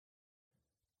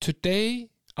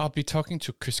Today, I'll be talking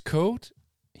to Chris Code.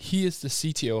 He is the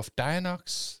CTO of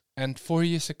Dianox, and 4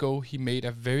 years ago, he made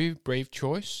a very brave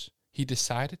choice. He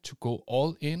decided to go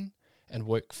all in and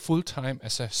work full-time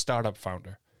as a startup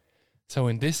founder. So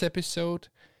in this episode,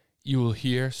 you will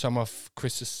hear some of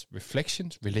Chris's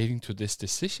reflections relating to this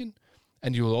decision,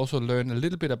 and you will also learn a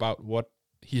little bit about what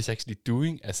he is actually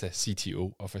doing as a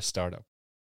CTO of a startup.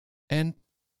 And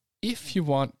if you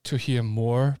want to hear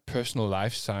more personal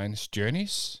life science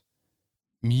journeys,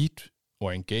 meet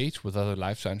or engage with other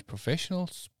life science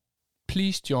professionals,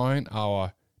 please join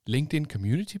our LinkedIn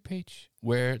community page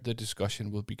where the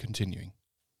discussion will be continuing.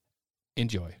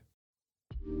 Enjoy.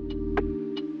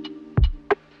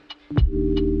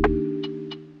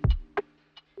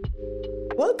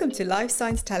 Welcome to Life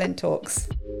Science Talent Talks.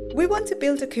 We want to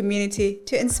build a community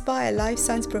to inspire life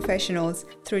science professionals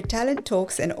through talent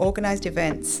talks and organized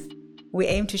events. We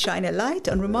aim to shine a light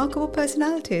on remarkable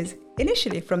personalities,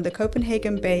 initially from the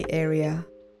Copenhagen Bay Area.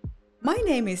 My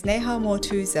name is Neha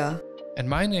Mortuza. And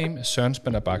my name is Søren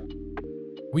Spanderbach.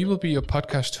 We will be your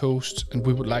podcast host, and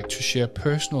we would like to share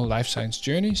personal life science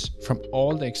journeys from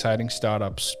all the exciting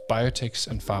startups, biotechs,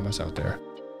 and pharmas out there,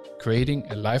 creating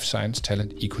a life science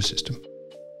talent ecosystem.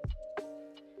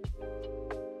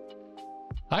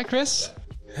 Hi, Chris.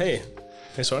 Hey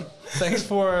Søren. Thanks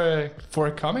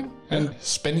for coming and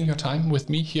spending your time with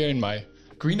me here in my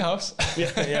greenhouse.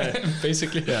 Yeah.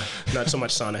 Basically. Yeah, not so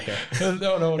much sauna here.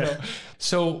 No.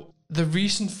 So the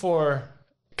reason for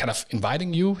kind of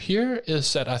inviting you here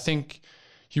is that I think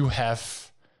you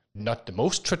have not the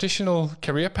most traditional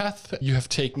career path. You have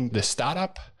taken the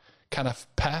startup kind of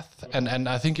path, and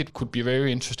I think it could be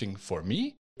very interesting for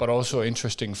me, but also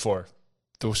interesting for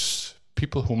those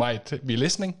people who might be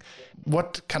listening.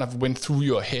 What kind of went through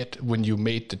your head when you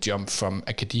made the jump from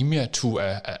academia to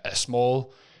a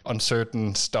small,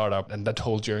 uncertain startup and that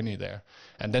whole journey there?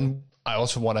 And then I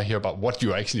also want to hear about what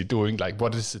you're actually doing, like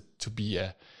what is it to be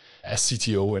a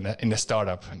CTO in a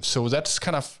startup? So that's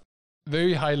kind of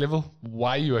very high level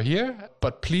why you are here.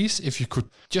 But please, if you could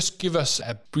just give us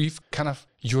a brief kind of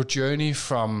your journey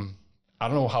from, I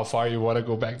don't know how far you want to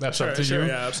go back, that's up to you,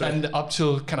 and up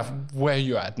till kind of where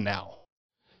you're at now.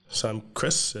 So I'm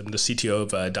Chris, I'm the CTO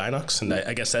of Dianox, and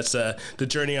I guess that's the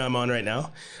journey I'm on right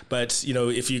now. But,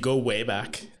 if you go way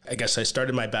back, I guess I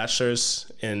started my bachelor's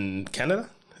in Canada.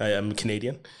 I'm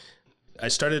Canadian. I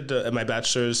started my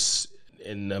bachelor's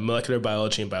in molecular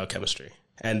biology and biochemistry.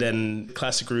 And then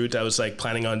classic route, I was like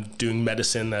planning on doing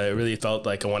medicine. I really felt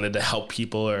like I wanted to help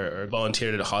people or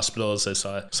volunteer at hospitals. I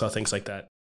saw things like that.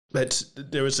 But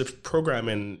there was a program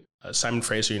in Simon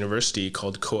Fraser University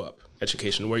called Co-op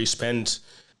Education where you spend,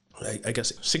 I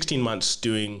guess, 16 months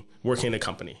working in a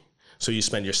company. So you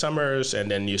spend your summers and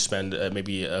then you spend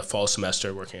maybe a fall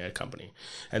semester working at a company.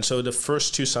 And so the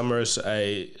first 2 summers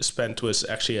I spent was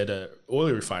actually at an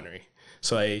oil refinery.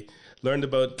 So I learned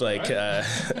about like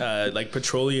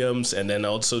petroleums, and then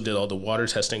also did all the water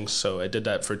testing. So I did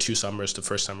that for 2 summers. The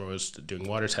first summer was doing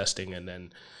water testing and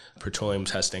then petroleum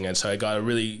testing. And so I got a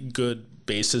really good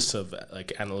basis of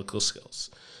like analytical skills.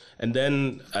 And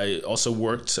then I also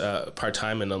worked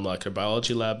part-time in a molecular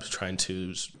biology lab trying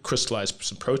to crystallize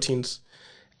some proteins.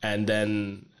 And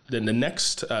then the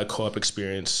next co-op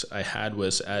experience I had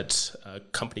was at a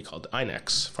company called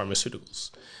Dianox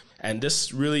Pharmaceuticals. And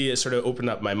this really sort of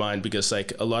opened up my mind because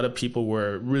like a lot of people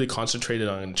were really concentrated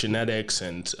on genetics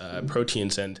and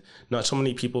proteins, and not so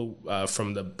many people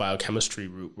from the biochemistry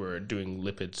route were doing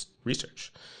lipids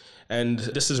research. And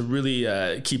this is a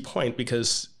really key point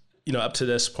because up to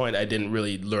this point, I didn't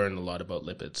really learn a lot about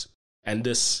lipids. And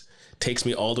this takes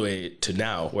me all the way to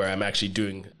now where I'm actually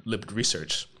doing lipid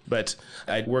research. But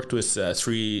I worked with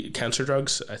 3 cancer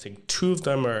drugs. I think 2 of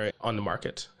them are on the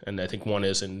market. And I think one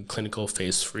is in clinical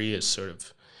phase 3 is sort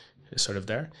of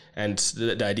there. And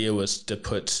the idea was to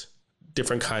put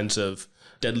different kinds of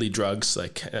deadly drugs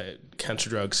like cancer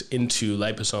drugs into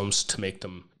liposomes to make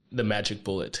them the magic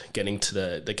bullet, getting to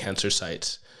the cancer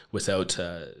sites without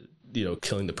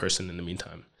killing the person in the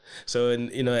meantime. So, and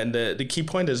the key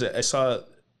point is that I saw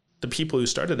the people who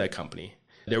started that company.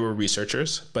 They were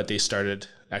researchers, but they started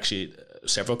actually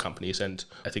several companies. And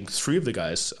I think 3 of the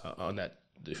guys on that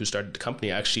who started the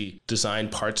company actually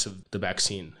designed parts of the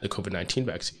vaccine, the COVID-19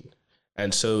 vaccine.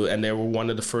 And they were one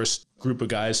of the first group of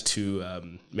guys to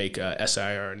make a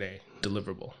siRNA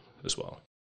deliverable as well.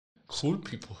 Cool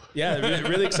people. Yeah,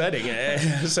 really exciting.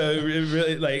 So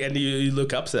really and you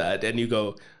look up to that and you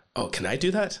go, oh, can I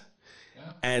do that?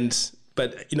 Yeah.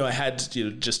 But I had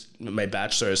just my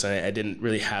bachelor's, and I didn't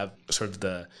really have sort of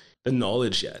the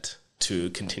knowledge yet to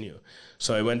continue.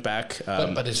 So I went back.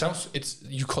 But it sounds,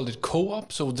 you called it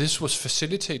co-op. So this was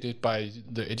facilitated by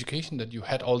the education that you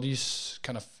had all these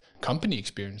kind of company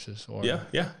experiences. Or yeah.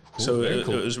 Cool, So very it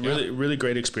cool. was really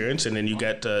great experience. And then you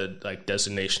get like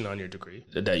designation on your degree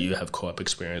that you have co-op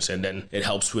experience. And then it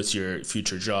helps with your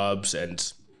future jobs.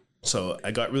 And so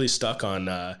I got really stuck on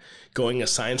going a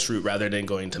science route rather than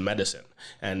going to medicine.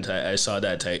 And I saw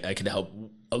that I could help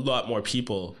a lot more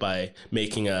people by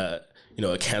making a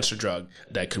cancer drug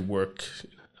that could work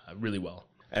really well.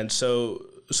 And so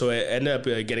I ended up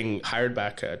getting hired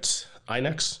back at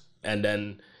Dianox. And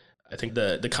then I think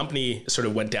the company sort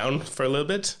of went down for a little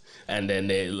bit, and then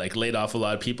they like laid off a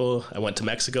lot of people. I went to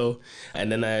Mexico,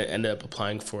 and then I ended up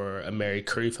applying for a Mary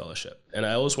Curie Fellowship. And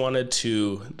I always wanted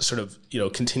to sort of,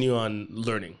 continue on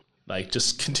learning, like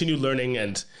just continue learning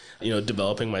and,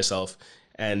 developing myself.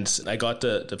 And I got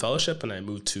the fellowship and I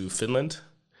moved to Finland.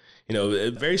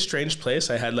 A very strange place.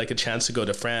 I had like a chance to go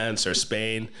to France or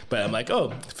Spain, but I'm like,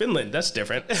 oh, Finland, that's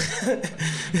different.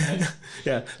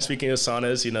 Yeah. Speaking of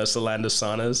saunas, it's the land of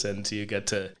saunas, and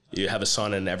you have a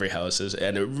sauna in every house,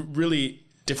 and a really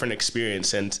different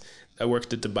experience. And I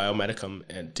worked at the Biomedicum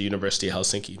at the University of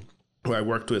Helsinki, where I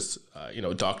worked with,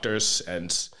 doctors and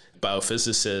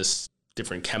biophysicists,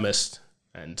 different chemists,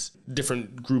 and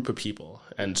different group of people,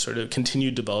 and sort of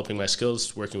continued developing my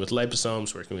skills, working with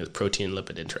liposomes, working with protein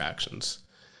lipid interactions.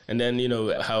 And then,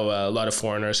 how a lot of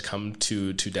foreigners come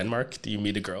to Denmark. Do you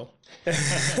meet a girl?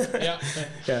 Yeah.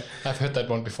 I've heard that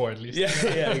one before, at least.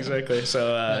 Yeah, exactly.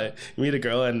 So you meet a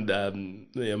girl, and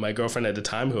my girlfriend at the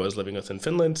time, who I was living with in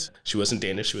Finland, she wasn't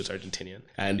Danish, she was Argentinian.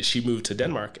 And she moved to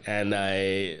Denmark, and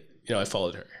I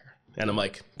followed her. And I'm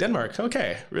like, Denmark,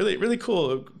 okay, really, really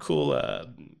cool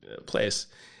place.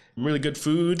 Really good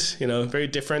food, very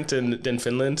different than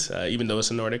Finland, even though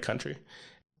it's a Nordic country.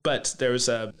 But there was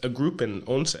a group in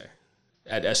Odense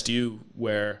at SDU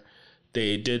where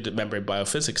they did membrane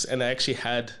biophysics, and I actually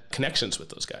had connections with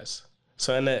those guys.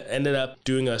 So I ended up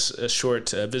doing a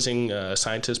short visiting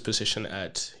scientist position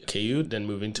at KU, then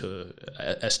moving to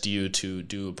SDU to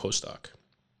do a postdoc.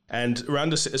 And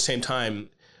around the same time,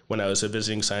 when I was a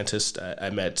visiting scientist, I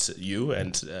met you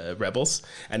and Rebels.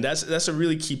 And that's a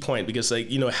really key point, because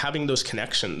having those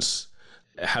connections,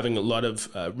 having a lot of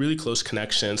really close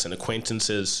connections and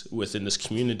acquaintances within this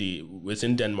community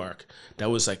within Denmark, that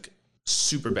was like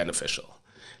super beneficial.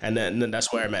 And then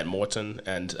that's where I met Morten,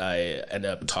 and I ended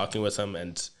up talking with him,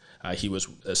 and he was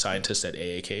a scientist at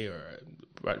AAK,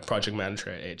 or project manager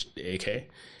at AAK.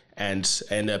 And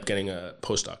I ended up getting a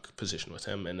postdoc position with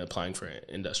him and applying for an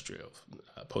industrial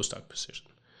postdoc position.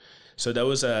 So that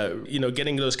was,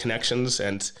 getting those connections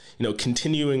and,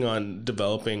 continuing on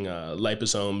developing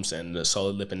liposomes and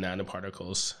solid lipid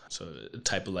nanoparticles, so a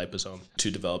type of liposome,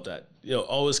 to develop that,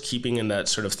 always keeping in that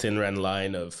sort of thin red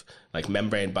line of like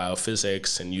membrane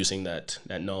biophysics and using that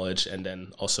knowledge, and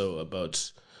then also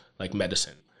about like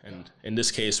medicine. And in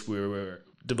this case, we were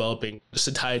developing a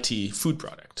satiety food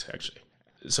product, actually.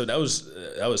 So that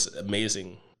was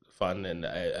amazing fun, and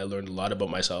I learned a lot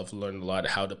about myself, learned a lot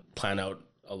how to plan out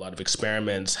a lot of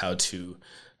experiments, how to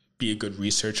be a good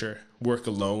researcher, work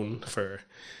alone for,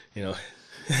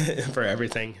 for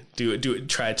everything,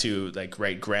 try to like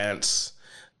write grants.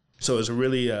 So it was a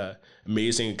really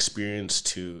amazing experience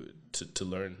to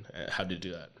learn how to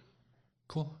do that.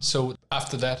 Cool. So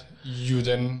after that, you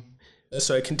then...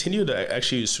 So I continued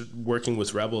actually working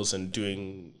with Rebels and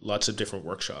doing lots of different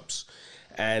workshops.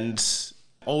 And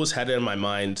always had it in my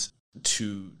mind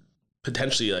to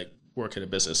potentially like work at a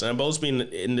business. And I've always been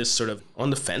in this sort of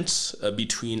on the fence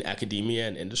between academia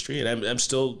and industry. And I'm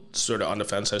still sort of on the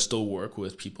fence. I still work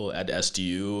with people at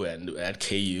SDU and at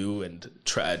KU and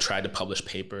try to publish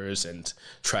papers and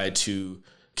try to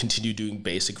continue doing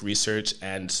basic research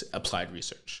and applied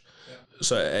research.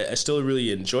 So I still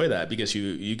really enjoy that, because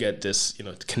you get this,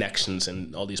 connections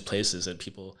in all these places, and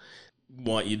people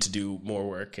want you to do more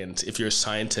work. And if you're a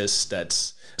scientist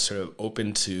that's sort of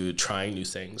open to trying new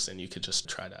things, then you could just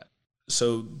try that.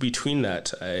 So between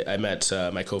that, I met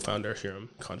my co-founder, Hiram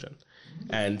Konjan,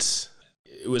 and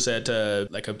it was at a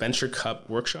Venture Cup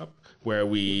workshop where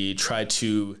we tried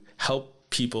to help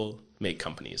people make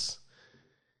companies.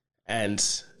 And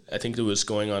I think it was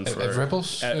going on for... At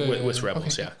Rebels? With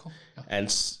Rebels, okay, yeah. Cool. Yeah.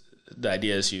 And the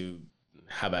idea is you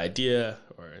have an idea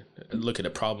or look at a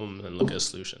problem and look at a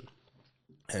solution.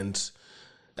 And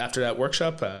after that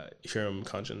workshop, Hiram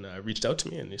Konjan reached out to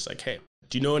me, and he's like, hey,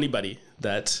 do you know anybody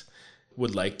that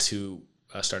would like to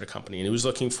start a company? And he was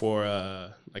looking for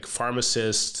like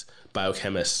pharmacist,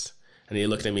 biochemist. And he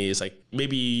looked at me, he's like,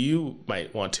 maybe you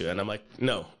might want to. And I'm like,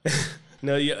 no.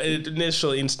 No,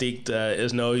 initial instinct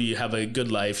is no, you have a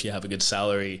good life, you have a good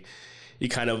salary, you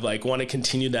kind of like want to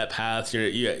continue that path.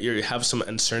 You have some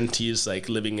uncertainties, like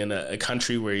living in a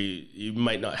country where you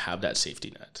might not have that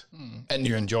safety net. And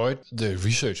you enjoyed the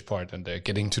research part and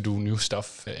getting to do new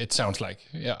stuff. It sounds like,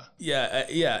 yeah.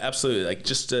 Yeah, absolutely. Like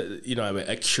just, I'm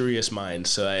a curious mind.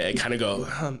 So I kind of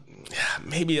go,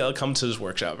 maybe I'll come to this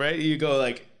workshop, right? You go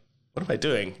like, what am I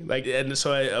doing? Like, and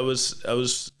so I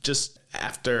was just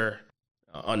after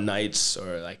on nights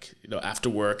or like, after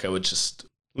work, I would just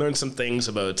learn some things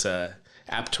about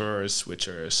aptamers, which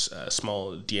are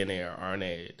small DNA or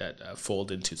RNA that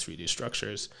fold into 3D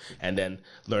structures, and then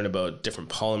learn about different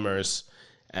polymers.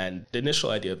 And the initial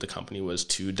idea of the company was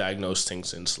to diagnose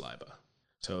things in saliva.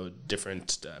 So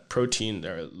different protein,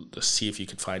 or see if you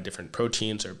could find different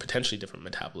proteins or potentially different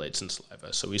metabolites in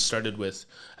saliva. So we started with,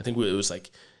 I think it was like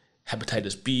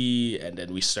hepatitis B, and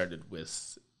then we started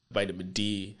with vitamin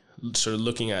D, sort of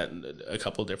looking at a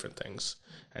couple different things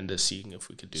and seeing if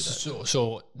we could do that.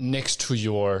 So next to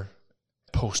your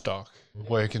postdoc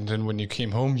work, and then when you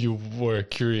came home, you were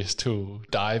curious to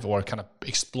dive or kind of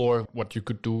explore what you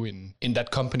could do in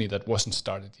that company that wasn't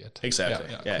started yet.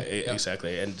 Exactly.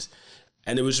 Exactly.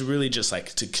 And it was really just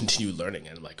like to continue learning,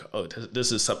 and like, oh,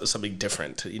 this is something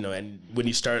different, and when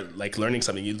you start like learning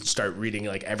something, you start reading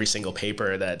like every single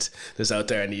paper that is out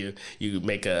there, and you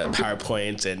make a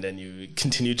PowerPoint, and then you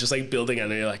continue just like building on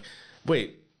it, and you're like,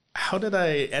 wait, how did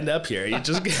I end up here? You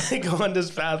just go on this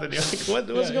path, and you're like,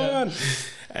 what's going on?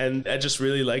 And I just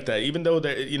really like that, even though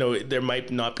there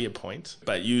might not be a point,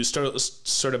 but you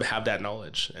sort of have that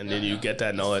knowledge, and then you get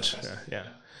that knowledge.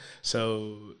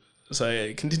 So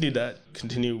I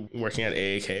continue working at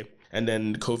AAK, and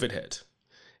then COVID hit,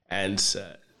 and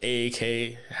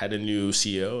AAK had a new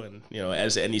CEO, and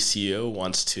as any CEO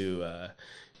wants to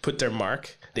put their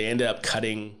mark, they ended up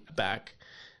cutting back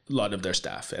a lot of their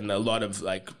staff and a lot of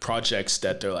like projects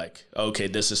that they're like, okay,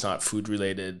 this is not food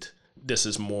related, this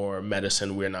is more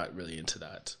medicine, we're not really into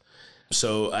that.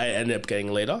 So I ended up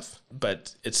getting laid off,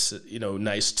 but it's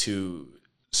nice to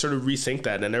sort of rethink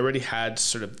that, and I already had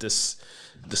sort of this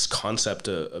concept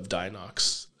of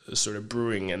Dianox sort of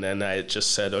brewing, and then I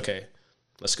just said, okay,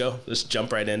 let's go. Let's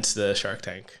jump right into the Shark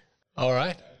Tank. All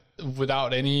right.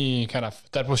 Without any kind of,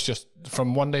 that was just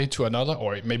from one day to another,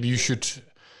 or maybe you should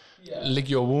lick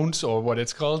your wounds, or what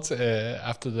it's called,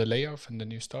 after the layoff, and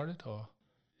then you started, or?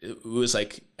 It was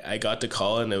like, I got the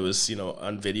call, and it was,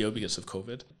 on video because of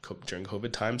during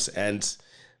COVID times. And,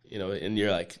 and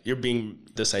you're being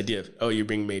this idea of, you're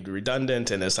being made redundant,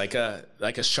 and it's like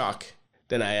a shock.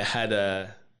 Then I had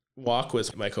a walk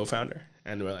with my co-founder,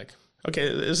 and we're like, okay,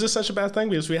 is this such a bad thing?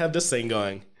 Because we have this thing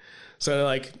going. So they're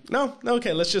like, no,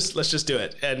 okay, let's just do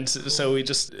it. And so we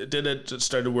just did it,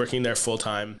 started working there full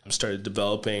time, started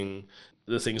developing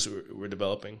the things we're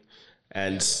developing.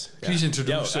 And please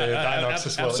introduce Dianox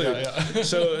as well.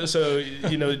 Absolutely.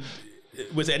 So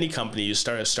with any company, you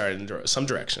start in some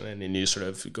direction, and then you sort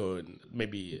of go and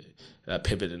maybe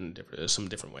pivot in some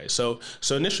different ways. So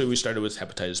initially we started with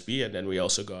hepatitis B, and then we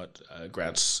also got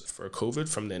grants for COVID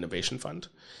from the Innovation Fund,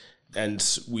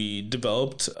 and we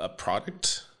developed a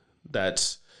product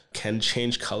that can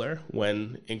change color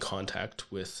when in contact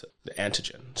with the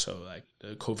antigen. So like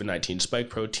the COVID-19 spike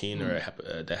protein or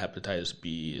the hepatitis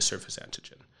B surface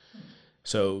antigen.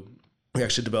 So we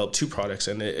actually developed two products,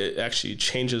 and it actually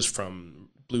changes from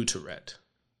blue to red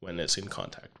when it's in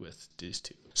contact with these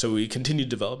two. So we continued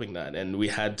developing that, and we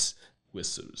had with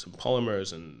some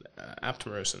polymers and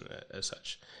aptamers and as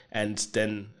such. And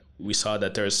then we saw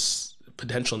that there's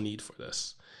potential need for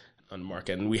this on the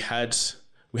market. And we had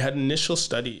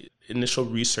initial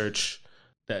research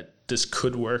that this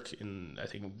could work in, I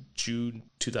think, June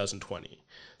 2020.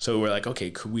 So we're like,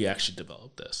 okay, could we actually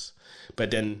develop this? But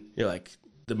then you're like,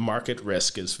 the market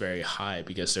risk is very high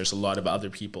because there's a lot of other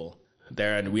people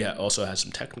there, and we also had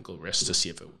some technical risks to see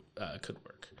if it could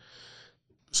work.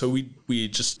 So we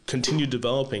just continued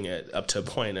developing it up to a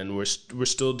point, and we're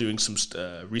still doing some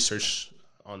research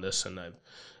on this, and I've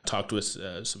talked with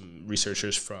some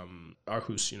researchers from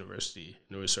Aarhus University,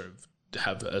 and we sort of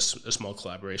have a small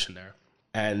collaboration there.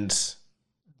 And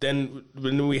then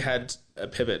when we had a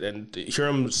pivot, and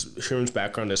Hiram's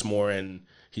background is more in,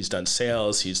 he's done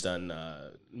sales, he's done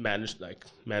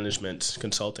management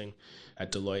consulting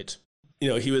at Deloitte.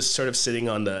 He was sort of sitting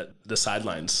on the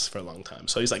sidelines for a long time.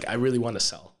 So he's like, I really want to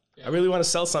sell. I really want to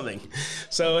sell something.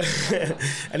 So,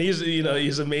 and he's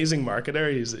an amazing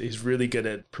marketer. He's really good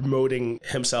at promoting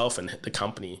himself and the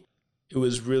company. It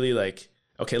was really like,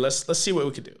 okay, let's see what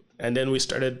we could do. And then we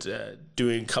started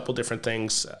doing a couple different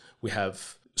things. We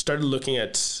have started looking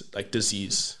at like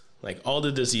disease, like all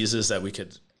the diseases that we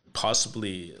could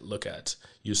possibly look at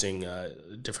using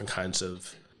different kinds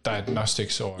of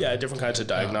diagnostics or different kinds of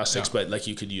diagnostics, but like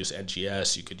you could use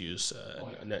NGS, you could use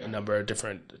a number of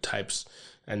different types,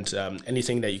 and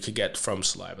anything that you could get from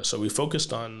saliva. So we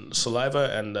focused on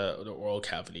saliva and the oral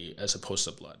cavity as opposed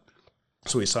to blood.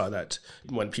 So we saw that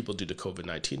when people do the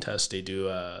COVID-19 test, they do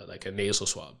like a nasal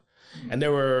swab, and they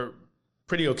were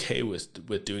pretty okay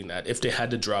with doing that. If they had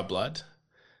to draw blood,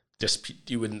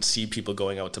 you wouldn't see people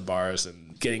going out to bars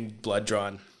and getting blood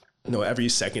drawn, every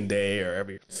second day or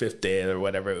every fifth day or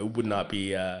whatever. It would not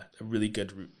be a really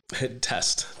good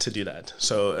test to do that.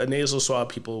 So a nasal swab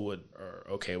people are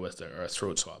okay with, or a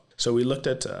throat swab. So we looked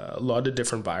at a lot of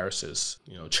different viruses,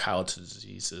 childhood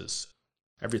diseases,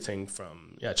 everything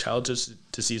from childhood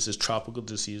diseases, tropical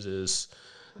diseases,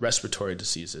 respiratory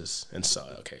diseases, and saw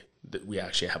we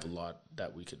actually have a lot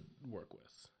that we could work with.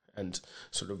 And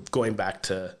sort of going back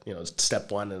to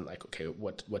step one and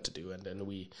what to do, and then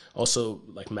we also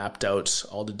mapped out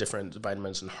all the different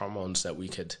vitamins and hormones that we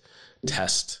could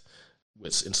test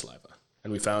in saliva,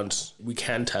 and we found we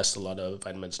can test a lot of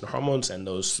vitamins and hormones, and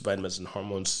those vitamins and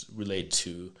hormones relate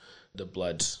to the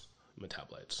blood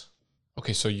metabolites.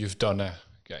 Okay, so you've done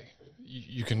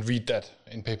you can read that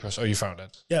in papers, or you found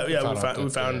that? We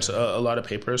found a lot of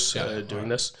papers doing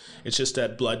this. It's just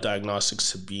that blood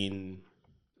diagnostics have been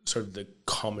sort of the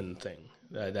common thing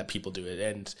that people do it,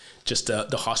 and just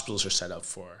the hospitals are set up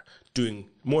for doing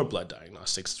more blood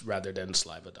diagnostics rather than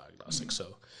saliva diagnostics.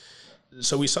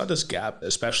 So we saw this gap,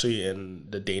 especially in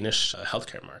the Danish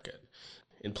healthcare market,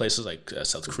 in places like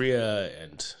South Korea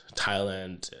and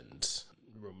Thailand and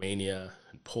Romania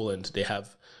and Poland. They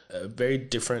have a very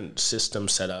different system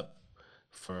set up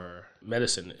for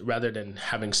medicine. Rather than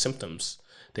having symptoms,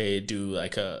 they do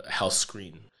like a health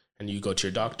screen. And you go to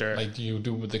your doctor. Like you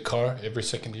do with the car every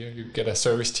second year, you get a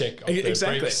service check of the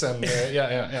brakes and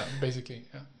basically.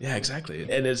 Yeah, exactly.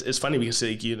 And it's funny because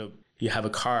you have a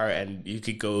car and you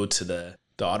could go to the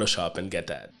auto shop and get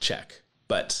that check.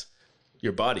 But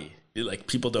your body,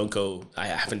 people don't go, I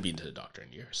haven't been to the doctor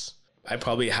in years. I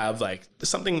probably have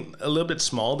something a little bit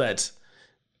small that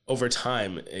over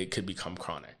time it could become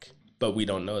chronic. But we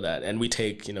don't know that. And we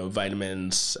take,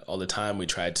 vitamins all the time. We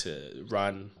try to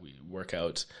run, we work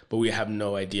out, but we have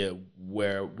no idea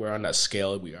where on that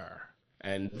scale we are.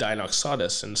 And Dianox saw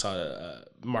this and saw a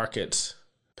market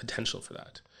potential for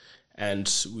that. And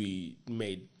we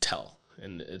made TEL.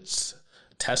 And it's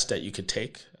a test that you could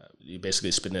take. You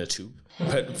basically spit in a tube.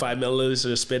 Put 5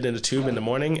 milliliters of spit in a tube in the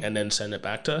morning and then send it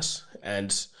back to us.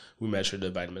 And we measure the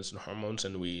vitamins and hormones,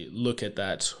 and we look at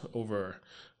that over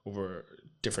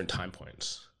different time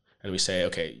points, and we say,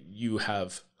 okay, you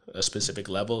have a specific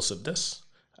levels of this,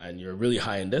 and you're really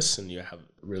high in this, and you have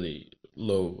really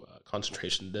low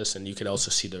concentration in this, and you can also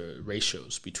see the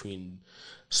ratios between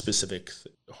specific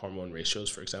hormone ratios,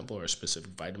 for example, or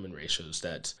specific vitamin ratios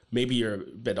that maybe you're a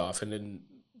bit off. And then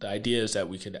the idea is that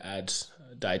we could add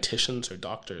dietitians or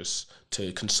doctors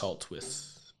to consult with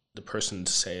the person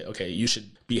to say, okay, you should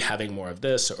be having more of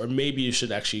this, or maybe you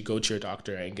should actually go to your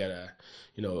doctor and get a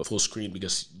full screen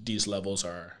because these levels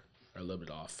are a little bit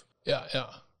off. Yeah.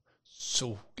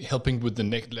 So helping with the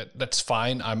neck, that's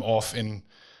fine. I'm off in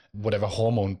whatever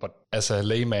hormone, but as a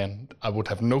layman, I would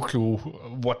have no clue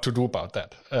what to do about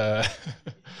that.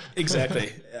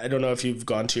 Exactly. I don't know if you've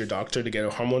gone to your doctor to get a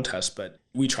hormone test, but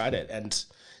we tried it. And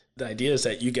the idea is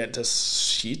that you get this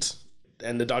sheet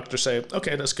and the doctor say,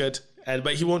 okay, that's good.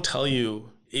 But he won't tell you,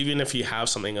 even if you have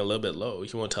something a little bit low,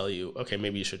 he won't tell you, okay,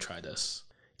 maybe you should try this.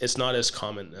 It's not as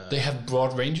common. They have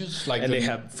broad ranges? They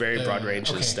have very broad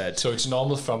ranges. Okay. So it's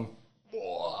normal from...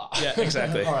 Yeah,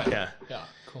 exactly. All right. Yeah,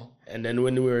 cool. And then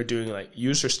when we were doing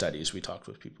user studies, we talked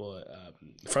with people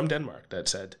from Denmark that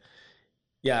said,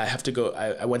 I have to go.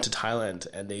 I went to Thailand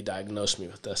and they diagnosed me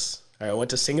with this. Or I went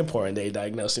to Singapore and they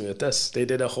diagnosed me with this. They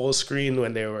did a whole screen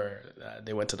when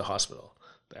they went to the hospital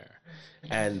there.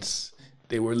 And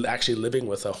they were actually living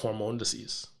with a hormone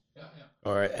disease.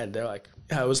 And they're like,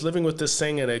 I was living with this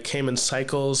thing and it came in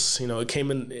cycles.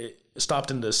 It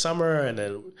stopped in the summer and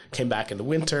then came back in the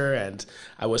winter, and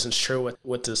I wasn't sure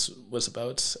what this was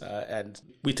about. And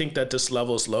we think that this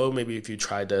level is low. Maybe if you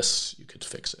try this, you could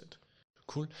fix it.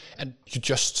 Cool. And you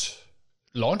just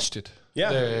launched it. Yeah.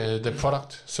 The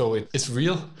product. So it's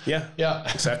real. Yeah.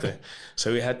 Exactly.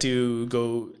 So we had to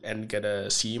go and get a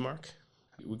CE mark.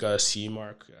 We got a CE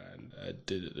mark and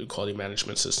did quality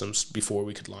management systems before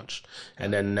we could launch.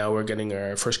 And then now we're getting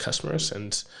our first customers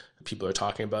and people are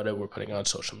talking about it. We're putting it on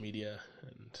social media.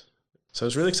 And so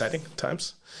it's really exciting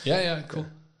times. Yeah, cool.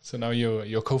 So now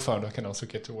your co-founder can also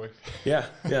get to work. Yeah,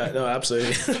 no,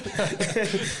 absolutely.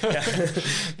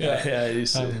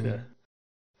 Yeah.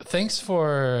 Thanks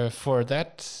for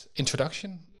that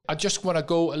introduction. I just want to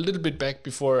go a little bit back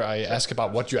before I ask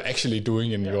about what you're actually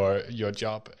doing in your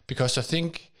job, because I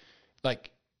think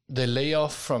like the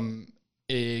layoff from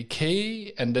AK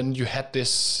and then you had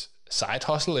this side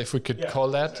hustle, if we could call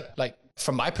that, like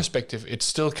from my perspective, it's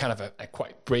still kind of a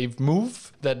quite brave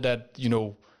move that, you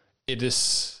know, it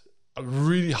is a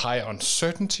really high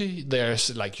uncertainty.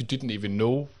 There's like, you didn't even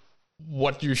know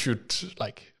what you should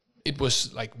like. It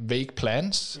was like vague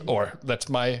plans, or that's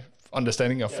my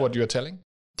understanding of what you're telling.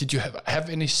 Did you have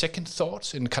any second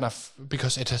thoughts in kind of,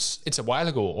 because it's a while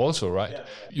ago also, right?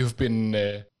 You've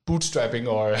been bootstrapping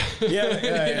or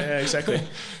exactly.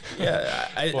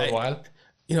 For a while.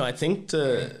 You know, I think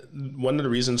one of the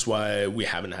reasons why we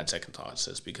haven't had second thoughts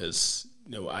is because,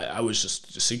 you know, I was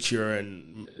just secure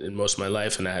in most of my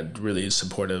life, and I had really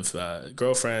supportive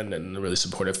girlfriend and a really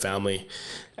supportive family,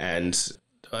 and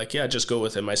like, just go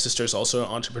with it. My sister's also an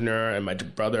entrepreneur, and my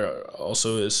brother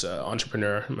also is an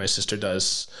entrepreneur. My sister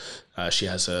she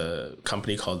has a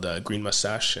company called Green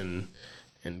Mustache in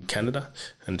Canada,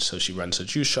 and so she runs a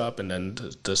juice shop and then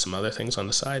does some other things on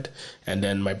the side. And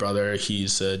then my brother,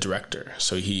 he's a director,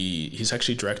 so he's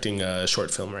actually directing a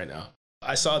short film right now.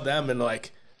 I saw them and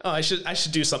like, oh, I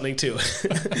should do something too.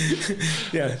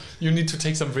 Yeah, you need to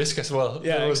take some risk as well.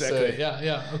 Yeah, exactly.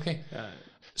 Okay.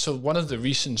 So one of the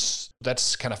reasons,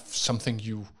 that's kind of something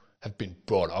you have been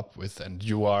brought up with, and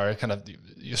you are kind of,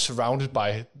 you're surrounded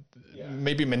by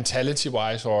maybe mentality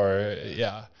wise, or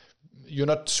you're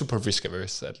not super risk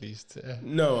averse, at least.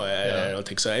 No, I don't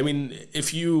think so. I mean,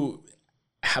 if you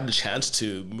have the chance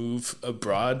to move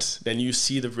abroad, then you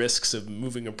see the risks of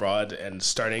moving abroad and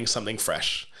starting something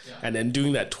fresh. And then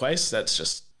doing that twice, that's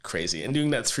just crazy. And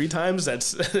doing that 3 times,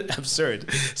 that's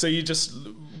absurd. So you just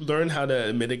learn how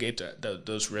to mitigate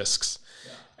those risks.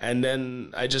 And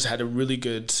then I just had a really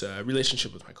good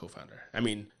relationship with my co-founder. I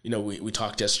mean, you know, we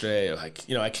talked yesterday, like,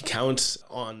 you know, I could count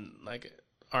on like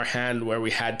our hand where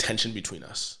we had tension between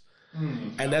us.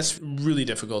 And that's really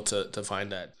difficult to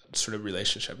find that sort of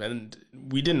relationship. And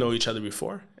we didn't know each other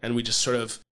before. And we just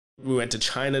we went to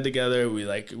China together.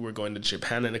 We're going to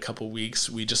Japan in a couple of weeks.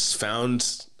 We just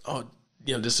found,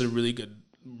 you know, this is a really good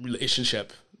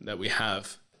relationship that we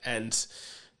have. And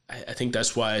I think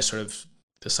that's why I sort of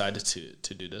decided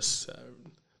to do this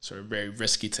sort of very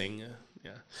risky thing.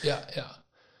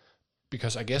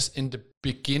 Because I guess in the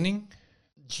beginning,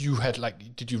 you had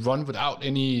did you run without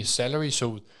any salary?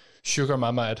 So sugar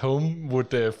mama at home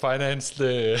would finance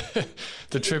the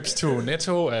trips to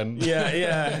Netto and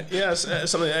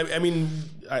something. I mean,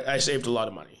 I saved a lot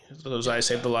of money. I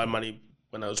saved a lot of money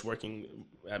when I was working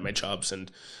at my jobs,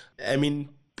 and I mean,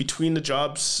 between the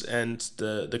jobs and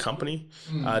the company,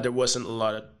 there wasn't a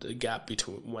lot of gap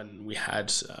between when we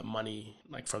had money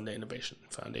like from the Innovation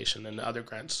Foundation and other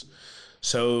grants,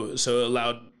 so it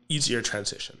allowed easier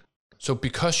transition. So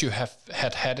because you have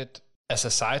had it as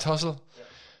a side hustle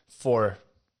for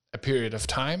a period of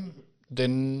time,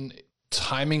 then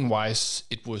timing-wise,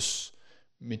 it was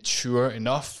mature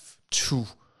enough to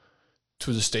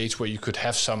the stage where you could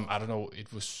have some, I don't know,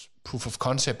 it was proof of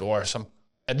concept or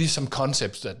at least some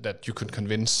concepts that you could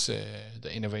convince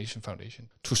the Innovation Foundation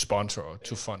to sponsor or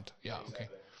to fund. Yeah, okay.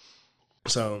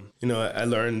 So, you know, I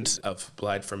learned, I've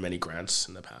applied for many grants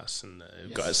in the past, and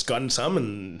I've gotten some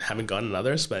and haven't gotten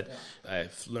others, but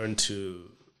I've learned to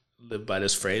live by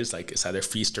this phrase, like it's either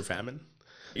feast or famine.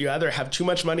 You either have too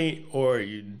much money or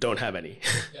you don't have any.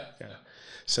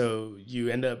 So you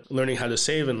end up learning how to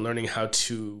save and learning how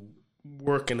to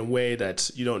work in a way that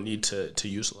you don't need to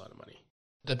use a lot of money.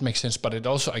 That makes sense, but it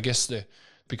also, I guess,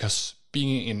 because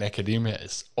being in academia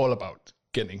is all about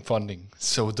getting funding.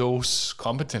 So those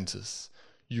competences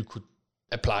you could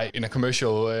apply in a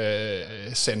commercial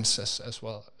sense as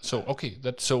well. So, okay,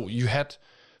 so you had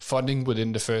funding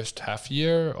within the first half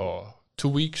year or 2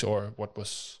 weeks, or what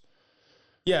was...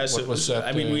 Yeah, so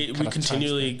I mean, we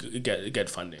continually get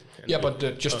funding.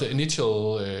 But just the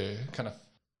initial kind of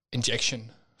injection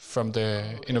from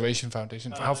the Innovation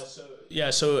Foundation.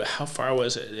 So how far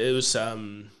was it? It was,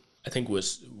 I think,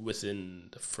 was within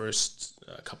the first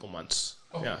couple months.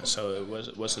 So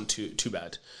it wasn't too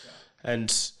bad.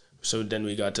 And so then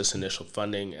we got this initial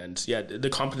funding, and the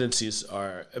competencies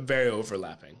are very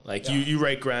overlapping. Like you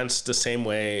write grants the same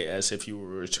way as if you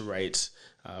were to write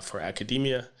for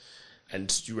academia,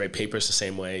 and you write papers the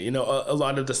same way. You know, a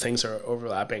lot of the things are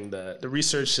overlapping. The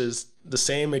research is the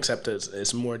same, except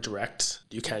it's more direct.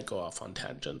 You can't go off on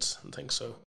tangents and things.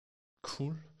 So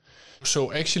cool.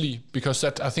 So actually, because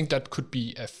I think that could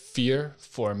be a fear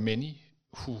for many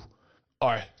who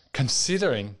are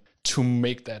considering to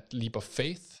make that leap of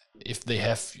faith, if they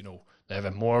have, you know, they have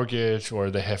a mortgage or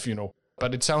they have, you know,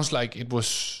 but it sounds like it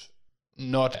was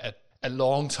not a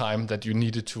long time that you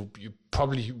needed to, you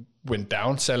probably went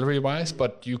down salary-wise,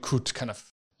 but you could kind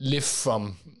of live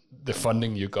from the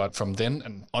funding you got from then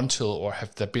and until, or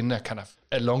have there been a kind of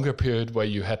a longer period where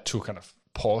you had to kind of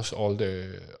pause all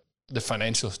the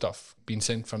financial stuff being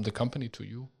sent from the company to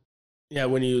you? Yeah,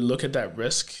 when you look at that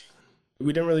risk,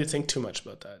 we didn't really think too much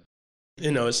about that.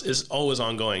 It's always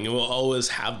ongoing. We'll always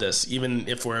have this. Even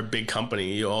if we're a big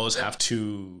company, you always have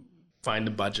to find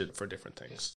a budget for different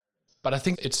things. But I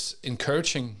think it's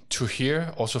encouraging to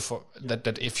hear also for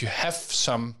that if you have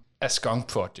a skunk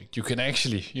project, you can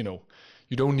actually,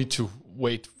 you don't need to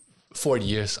wait 40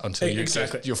 years until you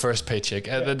get your first paycheck.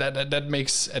 Yeah. That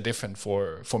makes a difference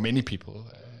for many people.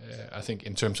 I think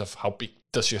in terms of how big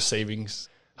does your savings,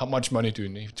 how much money do you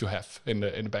need to have in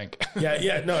the bank?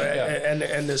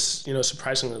 And this,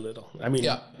 surprisingly little. I mean,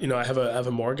 I have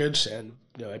a mortgage, and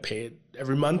I pay it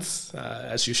every month,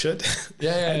 as you should.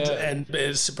 And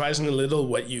it's surprisingly little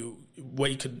what you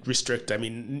could restrict. I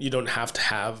mean, you don't have to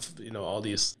have all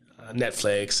these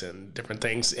Netflix and different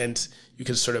things, and you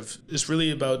can sort of, it's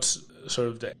really about sort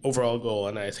of the overall goal.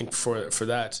 And I think for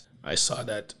that, I saw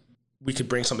that we could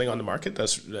bring something on the market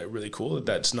that's really cool,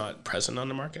 that's not present on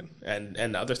the market,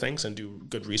 and other things, and do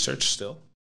good research still.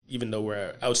 Even though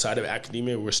we're outside of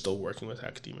academia, we're still working with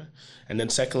academia. And then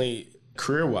secondly,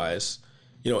 career-wise,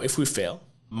 if we fail,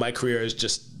 my career is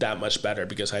just that much better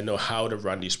because I know how to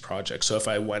run these projects. So if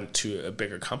I went to a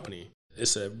bigger company,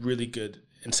 it's a really good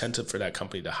incentive for that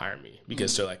company to hire me,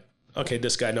 because they're like, okay,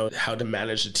 this guy knows how to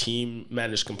manage a team,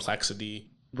 manage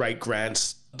complexity, write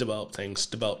grants, develop things,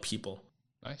 develop people.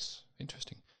 Nice.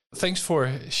 Interesting. Thanks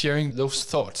for sharing those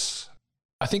thoughts.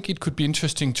 I think it could be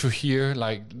interesting to hear,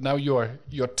 like, now your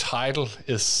title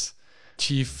is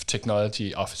Chief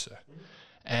Technology Officer.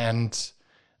 And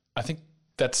I think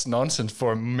that's nonsense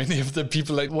for many of the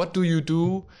people. Like, what do you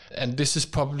do? And this is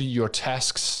probably, your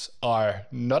tasks are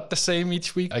not the same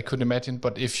each week, I could imagine.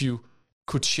 But if you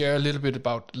could share a little bit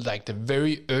about like the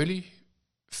very early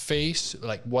phase,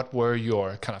 like what were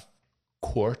your kind of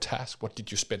core tasks? What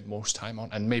did you spend most time on?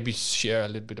 And maybe share a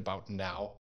little bit about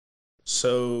now.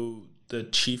 So the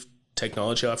Chief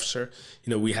Technology Officer,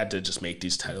 we had to just make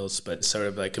these titles, but sort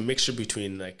of like a mixture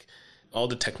between like all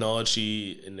the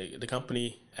technology in the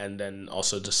company and then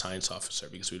also the science officer,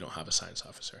 because we don't have a science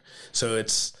officer. So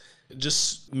it's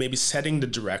just maybe setting the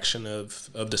direction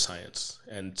of the science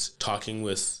and talking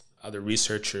with other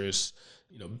researchers,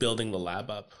 building the lab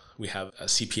up. We have a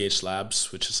CPH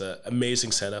Labs, which is an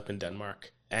amazing setup in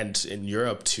Denmark and in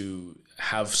Europe, to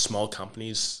have small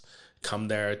companies come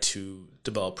there to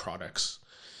develop products.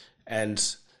 And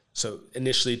so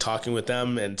initially talking with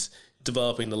them and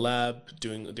developing the lab,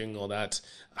 doing all that,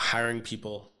 hiring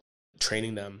people,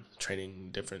 training them, training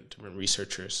different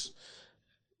researchers.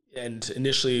 And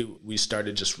initially we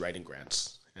started just writing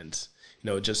grants and,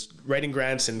 just writing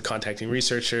grants and contacting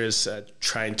researchers,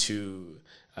 trying to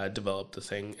develop the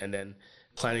thing, and then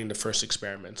planning the first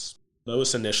experiments. That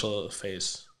was the initial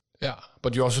phase. Yeah,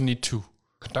 but you also need to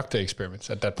conduct the experiments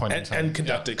at that point in time. And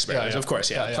conduct the experiments, of course,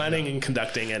 planning and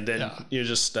conducting, and then you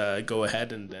just go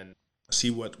ahead and then see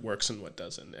what works and what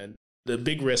doesn't. And the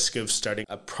big risk of starting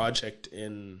a project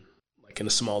in a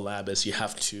small lab is you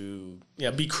have to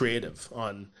be creative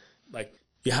on, like,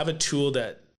 you have a tool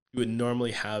that you would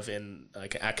normally have in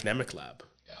like an academic lab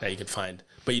that you could find,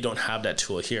 but you don't have that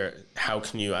tool here. How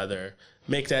can you either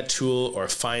make that tool or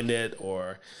find it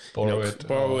or borrow it,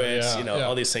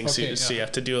 all these things. Okay, so you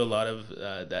have to do a lot of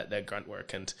that grunt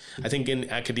work. And I think in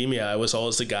academia, I was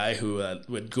always the guy who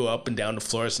would go up and down the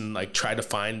floors and like try to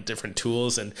find different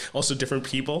tools and also different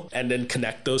people, and then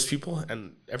connect those people.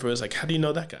 And everyone's like, how do you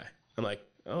know that guy? I'm like,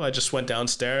 oh, I just went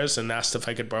downstairs and asked if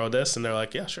I could borrow this. And they're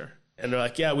like, yeah, sure. And they're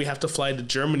like, yeah, we have to fly to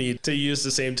Germany to use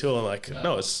the same tool. I'm like,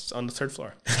 no, it's on the third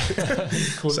floor.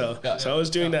 Cool. So I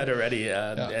was doing that already.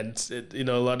 And it,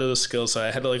 a lot of those skills, I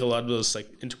had like a lot of those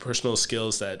like interpersonal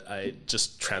skills that I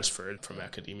just transferred from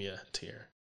academia to here.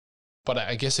 But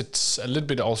I guess it's a little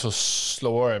bit also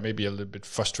slower and maybe a little bit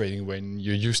frustrating when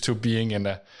you're used to being in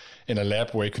a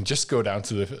lab where you can just go down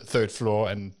to the third floor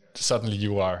and suddenly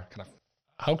you are kind of,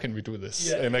 how can we do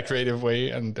this in a creative way?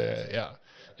 And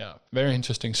yeah, very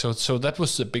interesting. So that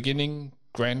was the beginning,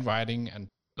 grant writing, and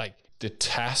like the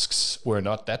tasks were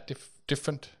not that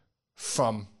different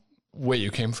from where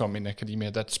you came from in academia.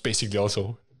 That's basically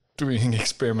also doing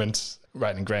experiments,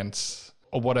 writing grants.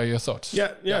 Or what are your thoughts? Yeah.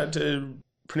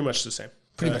 Pretty much the same.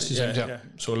 Pretty much the same, yeah.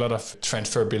 So a lot of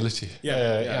transferability.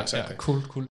 Yeah, exactly.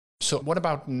 Cool. So what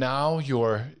about now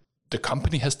the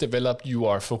company has developed, you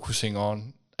are focusing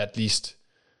on at least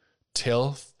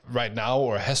till right now,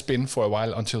 or has been for a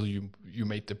while until you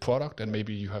made the product, and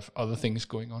maybe you have other things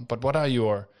going on. But what are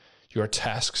your your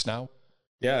tasks now?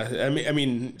 Yeah, I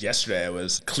mean, yesterday I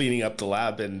was cleaning up the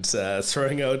lab and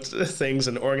throwing out things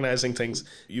and organizing things.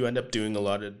 You end up doing a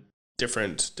lot of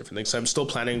different things. So I'm still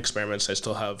planning experiments. I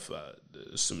still have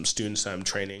some students I'm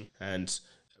training and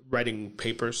writing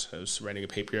papers. I was writing a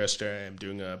paper yesterday. I'm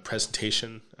doing a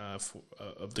presentation of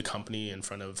the company in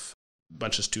front of a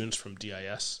bunch of students from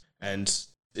DIS, and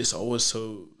it's always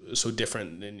so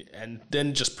different. And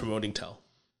then just promoting Tell.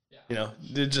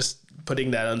 They're just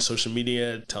putting that on social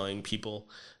media, telling people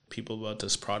about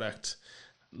this product,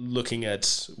 looking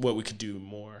at what we could do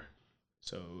more.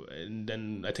 So, and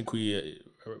then I think we're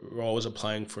always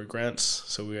applying for grants.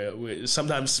 So we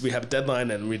sometimes we have a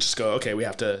deadline and we just go, okay, we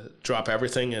have to drop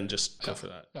everything and just go for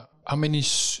that. Yeah. How many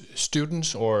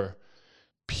students or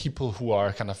people who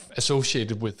are kind of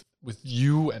associated with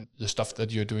you and the stuff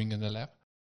that you're doing in the lab?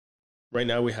 Right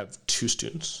now we have 2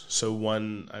 students. So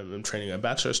one, I'm training a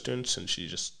bachelor student, and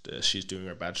she's doing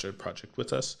her bachelor project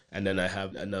with us. And then I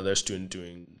have another student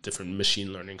doing different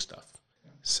machine learning stuff.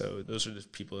 So those are the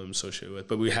people I'm associated with.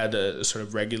 But we had a sort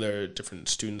of regular different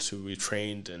students who we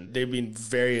trained, and they've been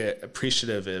very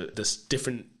appreciative of this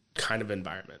different kind of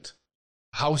environment.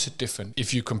 How is it different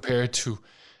if you compare it to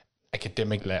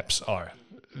academic labs? Are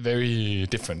very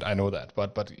different, I know that.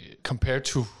 But compared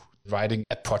to writing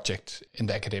a project in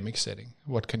the academic setting,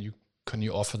 what can you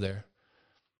offer there?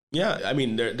 Yeah, I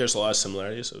mean, there's a lot of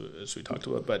similarities as we talked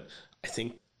about, but I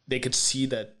think they could see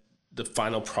that the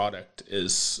final product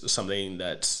is something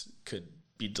that could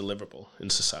be deliverable in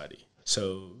society.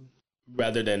 So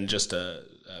rather than just a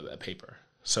paper.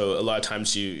 So a lot of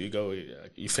times you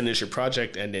finish your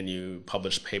project and then you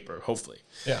publish a paper, hopefully.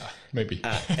 Yeah, maybe.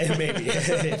 Maybe,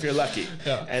 if you're lucky.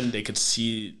 Yeah. And they could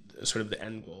see sort of the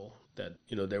end goal that,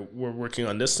 we're working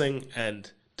on this thing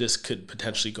and this could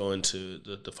potentially go into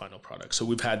the final product. So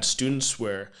we've had students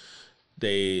where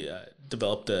they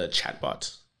developed a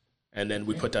chatbot and then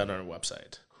we put that on our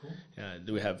website. Cool.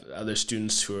 We have other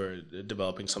students who are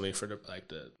developing something for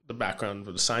the background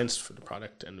for the science for the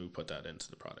product, and we put that into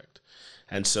the product.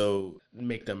 And so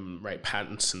make them write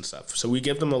patents and stuff. So we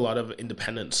give them a lot of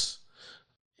independence.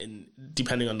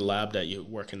 Depending on the lab that you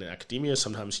work in academia,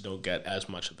 sometimes you don't get as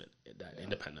much of it, that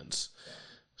independence.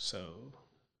 So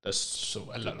that's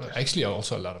actually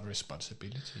also a lot of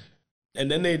responsibility. And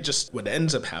then what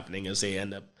ends up happening is they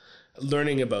end up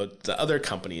learning about the other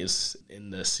companies in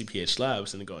the CPH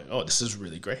labs and going, oh, this is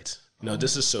really great.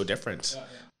 This is so different. Yeah.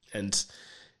 And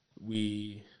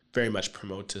we very much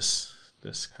promote this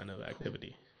kind of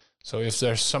activity. So if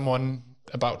there's someone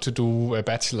about to do a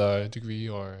bachelor degree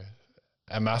or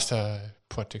a master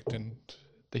project, then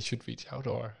they should reach out,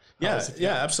 or yeah,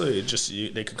 absolutely.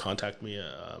 They could contact me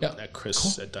at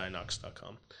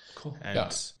chris@dianox.com. Cool.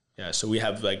 And so we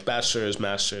have bachelors,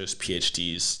 masters,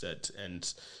 PhDs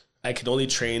and I can only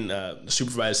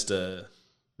supervise the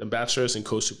bachelors and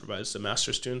co-supervise the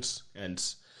master students and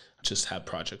just have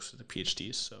projects with the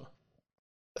PhDs. So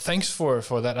thanks for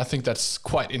that. I think that's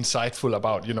quite insightful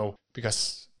about,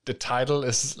 because the title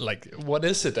is what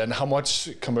is it and how much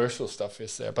commercial stuff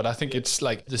is there? But I think it's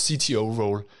the CTO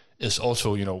role is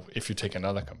also, if you take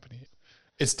another company,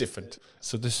 it's different.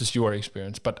 So this is your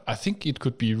experience, but I think it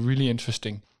could be really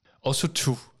interesting also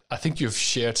I think you've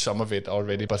shared some of it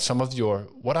already, but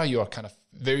what are your kind of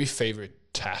very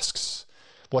favorite tasks?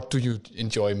 What do you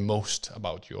enjoy most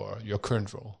about your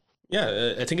current role?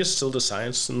 Yeah, I think it's still the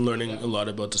science and learning a lot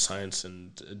about the science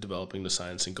and developing the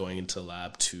science and going into the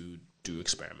lab to do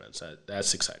experiments.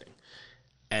 That's exciting.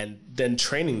 And then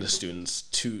training the students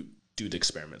to do the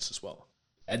experiments as well.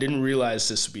 I didn't realize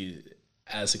this would be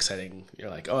as exciting. You're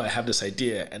like, oh, I have this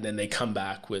idea. And then they come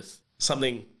back with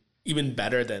something even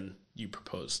better than you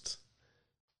proposed.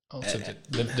 Oh, so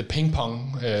the ping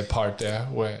pong part there,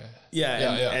 where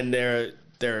and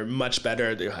they're much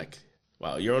better. They're like,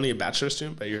 wow, you're only a bachelor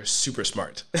student, but you're super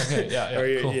smart.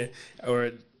 Okay, cool.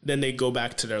 Or then they go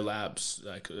back to their labs.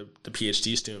 Like the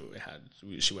PhD student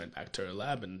she went back to her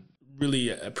lab and really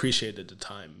appreciated the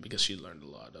time because she learned a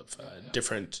lot of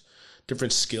different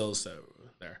skills that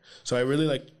were there. So I really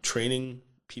like training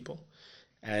people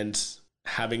and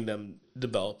having them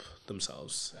develop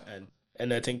themselves.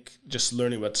 And I think just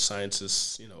learning about the science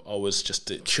is, always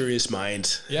just a curious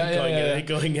mind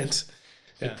going into.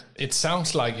 Yeah. It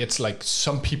sounds like it's like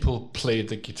some people play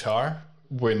the guitar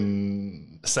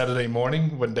when Saturday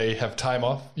morning when they have time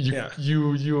off.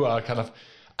 You are kind of,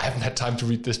 I haven't had time to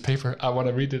read this paper. I want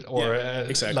to read it, or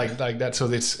exactly. like that. So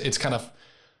it's kind of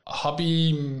a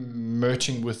hobby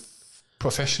merging with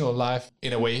professional life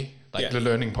in a way, the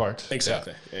learning part.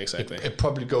 Exactly. It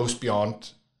probably goes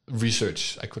beyond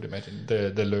research, I could imagine,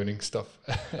 the learning stuff.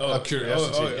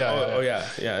 Curiosity.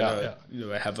 Yeah.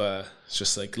 I have a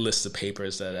just like list of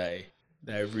papers that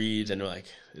I read, and like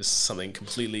it's something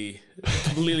completely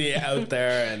out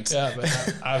there, and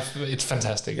but it's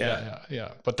fantastic.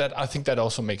 Yeah. But that, I think that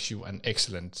also makes you an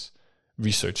excellent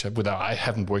researcher. I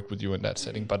haven't worked with you in that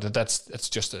setting, but that's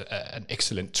just an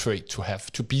excellent trait to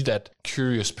have, to be that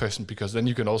curious person, because then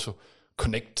you can also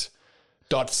connect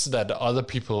dots that other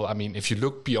people, I mean, if you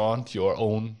look beyond your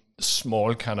own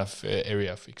small kind of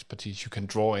area of expertise, you can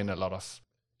draw in a lot of,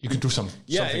 you can do something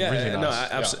really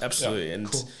nice. Absolutely.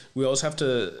 And we also have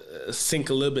to think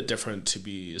a little bit different to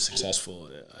be successful,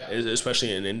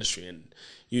 especially in industry. And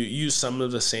you use some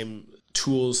of the same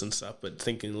tools and stuff, but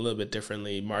thinking a little bit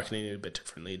differently, marketing it a bit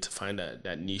differently to find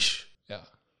that niche. Yeah,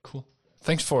 cool.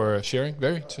 Thanks for sharing.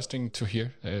 Very interesting to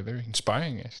hear. Very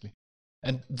inspiring, actually.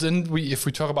 And then if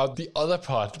we talk about the other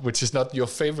part, which is not your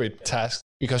favorite task,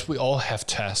 because we all have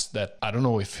tasks that, I don't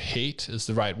know if hate is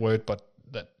the right word, but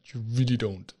that you really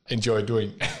don't enjoy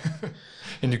doing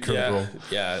in your current role.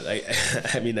 Yeah,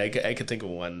 I mean, I could think of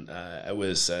one. I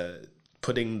was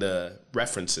putting the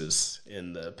references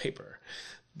in the paper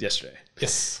yesterday.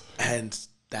 Yes. And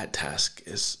that task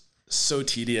is so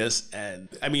tedious. And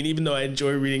I mean, even though I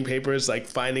enjoy reading papers, like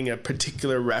finding a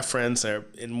particular reference or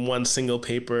in one single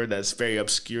paper that's very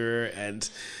obscure and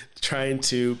trying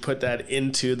to put that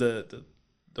into the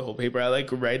whole paper. I like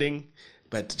writing,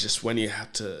 but just when you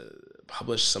have to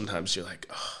publish, sometimes you're like,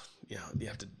 you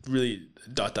have to really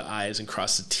dot the I's and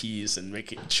cross the T's and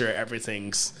making sure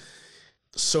everything's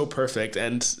so perfect.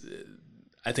 And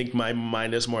I think my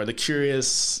mind is more the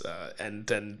curious, and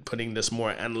then putting this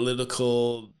more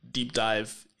analytical deep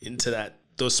dive into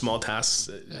those small tasks.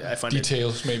 I find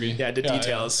details, maybe. Yeah, the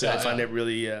details. I find it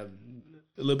really a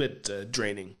little bit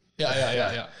draining.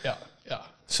 Yeah.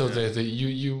 So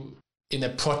you in a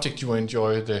project, you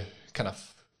enjoy the kind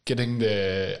of getting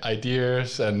the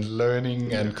ideas and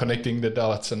learning and connecting the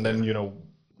dots, and then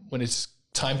when it's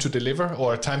time to deliver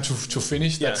or time to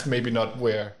finish, that's maybe not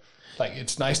where. Like,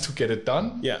 it's nice to get it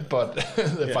done, but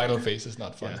the final phase is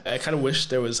not fun. I kind of wish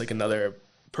there was like another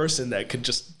person that could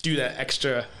just do that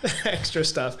extra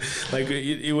stuff. Like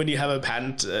when you have a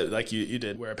patent, like you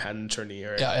did, we're a patent attorney,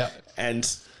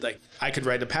 and like I could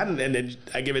write a patent and then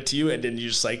I give it to you, and then you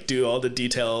just like do all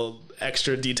the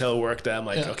extra detail work that I'm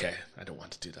like, okay, I don't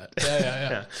want to do that.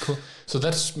 Yeah. Cool. So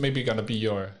that's maybe gonna be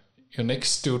your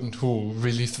next student who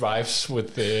really thrives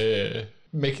with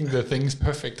making the things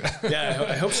perfect.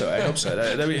 I hope so.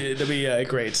 That'd be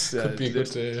great. Could be a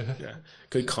good,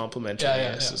 good compliment.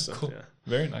 Cool. Yeah.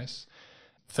 Very nice.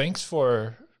 Thanks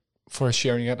for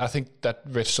sharing it. I think that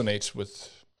resonates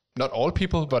with not all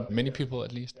people, but many people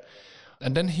at least.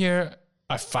 And then here,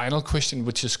 a final question,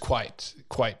 which is quite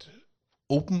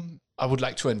open. I would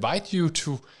like to invite you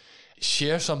to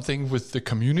share something with the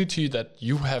community that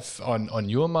you have on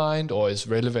your mind, or is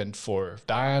relevant for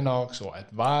Dianox or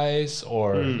advice,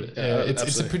 or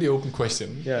it's a pretty open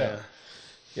question. Yeah.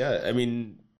 I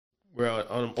mean, we're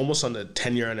almost on the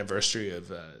 10-year anniversary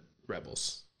of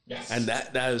Rebels. Yes. And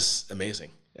that is amazing.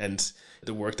 And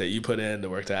the work that you put in, the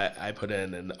work that I put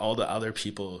in, and all the other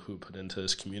people who put into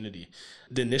this community.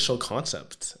 The initial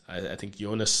concept, I think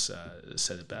Jonas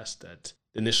said it best, that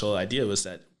the initial idea was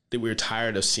that we were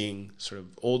tired of seeing sort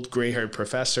of old gray-haired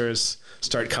professors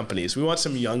start companies. We want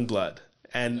some young blood.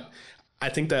 And I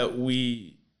think that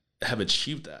we have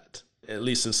achieved that. At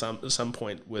least in some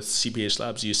point with CPH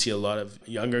Labs, you see a lot of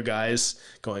younger guys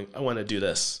going, I want to do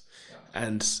this.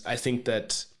 And I think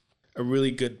that a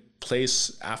really good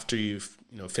place after you've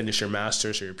finish your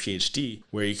master's or your PhD,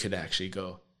 where you could actually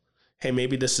go, hey,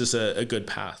 maybe this is a good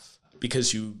path.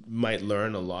 Because you might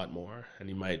learn a lot more, and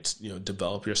you might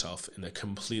develop yourself in a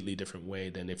completely different way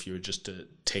than if you were just to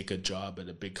take a job at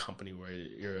a big company where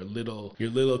you're a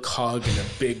little cog in a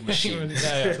big machine.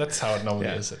 That's how it normally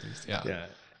is, at least.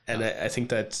 And I think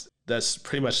that's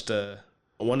pretty much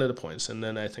one of the points. And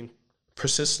then I think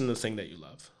persist in the thing that you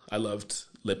love. I loved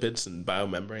lipids and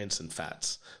biomembranes and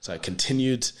fats, so I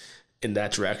continued in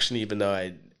that direction, even though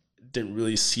I didn't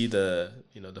really see the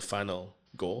final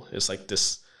goal. It's like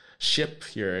this ship,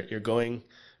 you're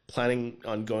planning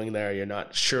on going there, you're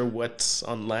not sure what's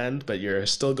on land, but you're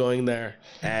still going there,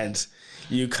 and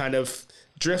you kind of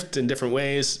drift in different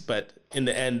ways, but in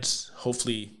the end,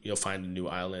 hopefully you'll find a new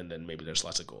island and maybe there's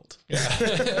lots of gold.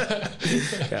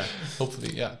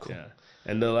 Hopefully, cool.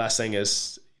 And the last thing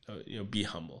is be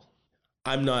humble.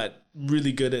 I'm not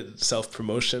really good at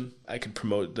self-promotion. I can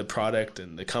promote the product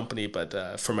and the company,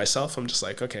 but for myself, I'm just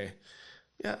like, okay,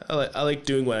 I like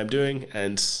doing what I'm doing,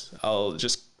 and I'll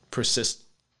just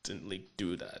persistently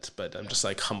do that. But I'm just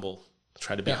like humble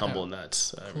try to be humble in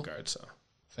that regard. So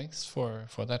thanks for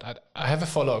that. I have a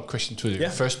follow-up question to the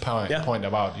first point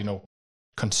about,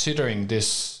 considering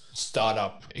this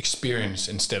startup experience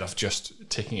instead of just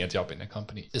taking a job in a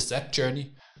company. Is that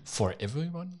journey for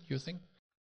everyone, you think?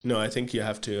 No, I think you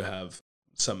have to have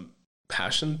some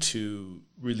passion to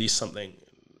release something,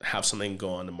 have something go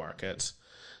on the market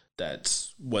that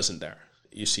wasn't there.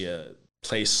 You see a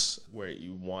place where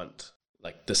you want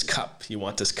like this cup,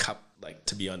 like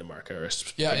to be on the market, or a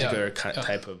particular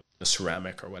type of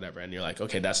ceramic or whatever, and you're like,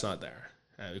 okay, that's not there.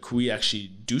 Could we actually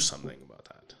do something about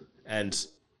that? And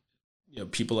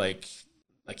people like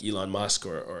Elon Musk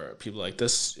or people like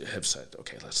this have said,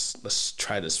 okay, let's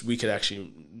try this. We could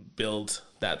actually build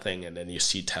that thing, and then you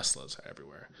see Teslas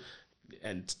everywhere.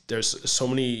 And there's so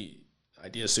many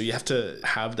ideas. So you have to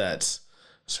have that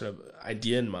sort of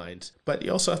idea in mind, but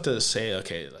you also have to say,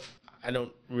 okay, I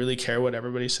don't really care what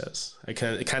everybody says. I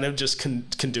kind of just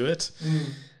can do it.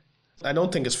 I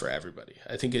don't think it's for everybody.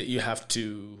 I think you have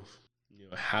to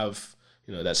have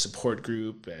that support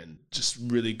group and just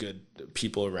really good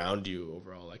people around you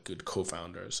overall, like good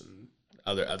co-founders and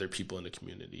other people in the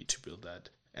community to build that.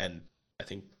 And I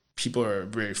think people are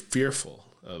very fearful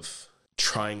of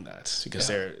trying that because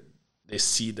they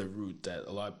see the route that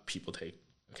a lot of people take.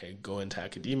 Okay, go into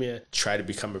academia, try to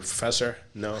become a professor.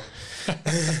 No.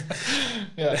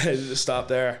 Stop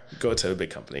there, go to a big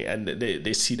company. And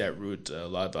they see that route a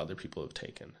lot of other people have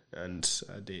taken. And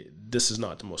this is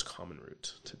not the most common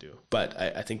route to do. But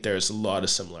I think there's a lot of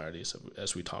similarities,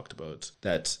 as we talked about,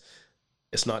 that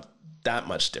it's not that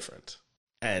much different.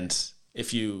 And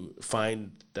if you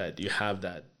find that you have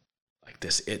that, like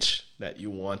this itch that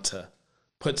you want to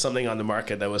put something on the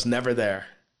market that was never there,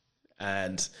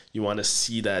 and you want to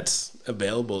see that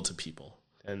available to people.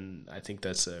 And I think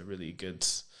that's a really good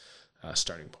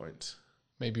starting point.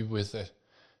 Maybe with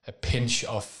a pinch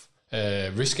of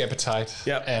risk appetite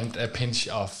and a pinch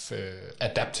of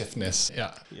adaptiveness.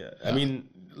 Yeah. I mean,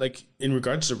 like in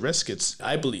regards to risk,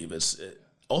 I believe it's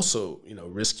also,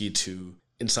 risky to,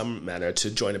 in some manner, to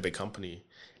join a big company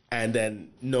and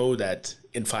then know that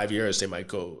in 5 years they might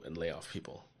go and lay off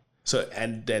people. So,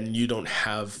 and then you don't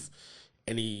have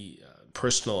any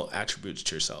personal attributes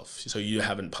to yourself. So you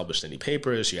haven't published any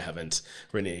papers, you haven't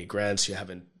written any grants, you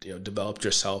haven't developed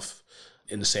yourself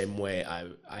in the same way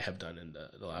I have done in the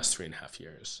last 3.5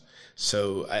 years.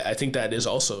 So I think that is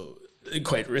also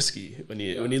quite risky when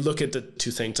you look at the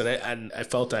two things. And I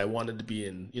felt that I wanted to be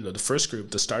in the first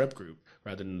group, the startup group,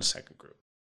 rather than the second group.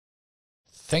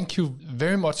 Thank you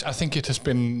very much. I think it has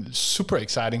been super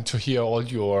exciting to hear all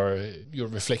your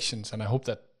reflections, and I hope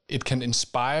that it can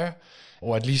inspire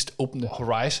or at least open the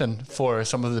horizon for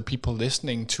some of the people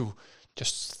listening to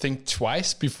just think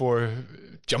twice before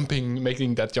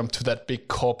making that jump to that big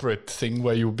corporate thing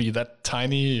where you'll be that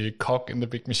tiny cog in the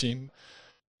big machine.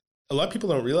 A lot of people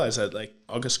don't realize that, like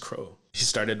August Crow, he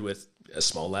started with a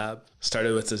small lab,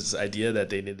 started with this idea that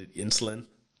they needed insulin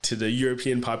to the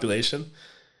European population.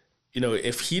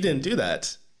 If he didn't do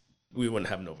that, we wouldn't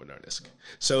have Novo Nordisk.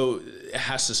 So it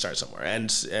has to start somewhere,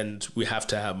 and we have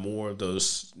to have more of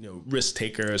those risk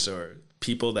takers or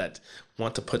people that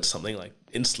want to put something like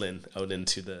insulin out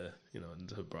into the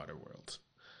into the broader world.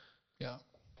 Yeah,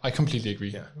 I completely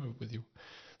agree with you.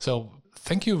 So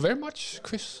thank you very much,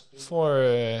 Chris,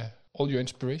 for all your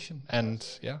inspiration, and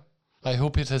I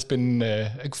hope it has been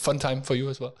a fun time for you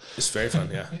as well. It's very fun,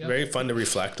 very fun to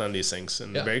reflect on these things,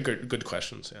 and very good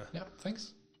questions. Yeah,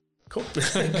 thanks. Cool.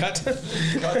 Cut.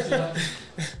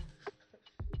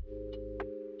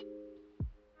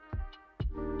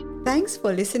 Thanks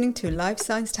for listening to Life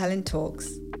Science Talent Talks.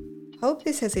 Hope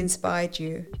this has inspired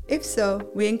you. If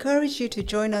so, we encourage you to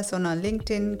join us on our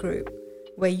LinkedIn group,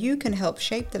 where you can help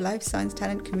shape the life science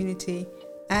talent community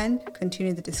and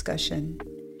continue the discussion.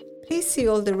 Please see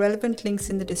all the relevant links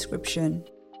in the description.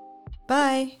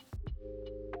 Bye.